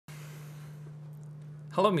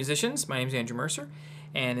Hello musicians, my name is Andrew Mercer,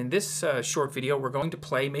 and in this short video we're going to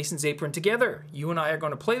play Masons Apron together. You and I are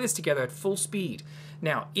going to play this together at full speed.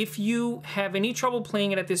 Now, if you have any trouble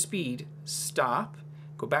playing it at this speed, stop,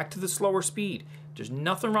 go back to the slower speed. There's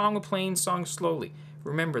nothing wrong with playing songs slowly.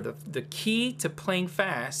 Remember, the key to playing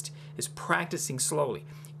fast is practicing slowly.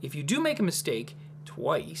 If you do make a mistake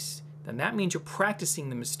twice, then that means you're practicing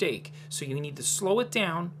the mistake. So you need to slow it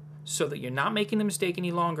down so that you're not making the mistake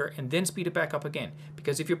any longer, and then speed it back up again.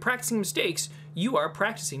 Because if you're practicing mistakes, you are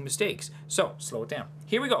practicing mistakes. So slow it down.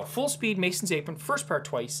 Here we go. Full speed Masons Apron. First part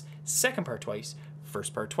twice, second part twice,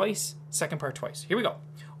 first part twice, second part twice. Here we go.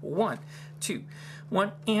 1, 2,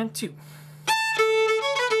 1 and 2.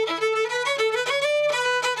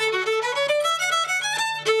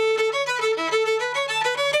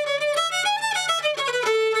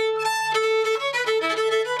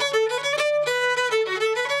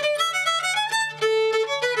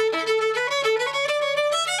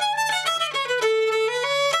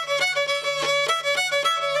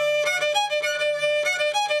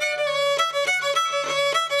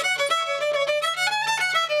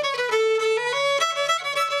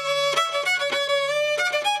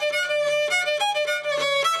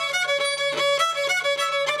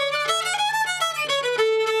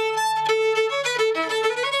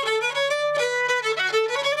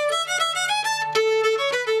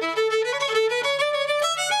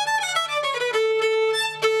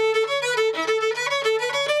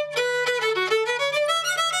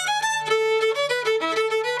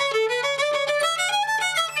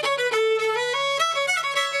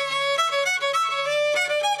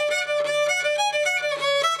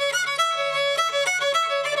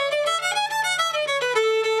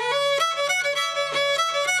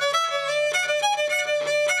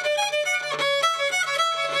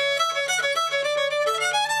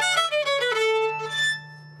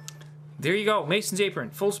 There you go, Masons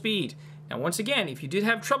Apron, full speed. Now once again, if you did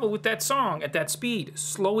have trouble with that song at that speed,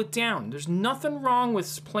 slow it down. There's nothing wrong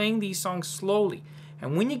with playing these songs slowly.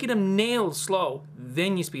 And when you get them nailed slow,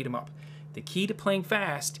 then you speed them up. The key to playing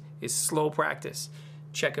fast is slow practice.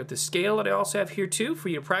 Check out the scale that I also have here too for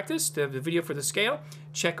you to practice, the video for the scale.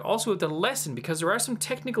 Check also out the lesson, because there are some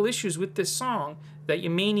technical issues with this song that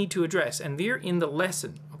you may need to address, and they're in the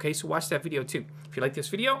lesson. Okay, so watch that video too. If you like this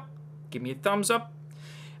video, give me a thumbs up.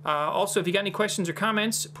 Also, if you got any questions or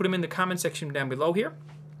comments, put them in the comment section down below here.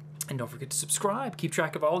 And don't forget to subscribe. Keep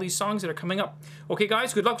track of all these songs that are coming up. Okay,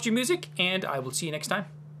 guys, good luck with your music, and I will see you next time.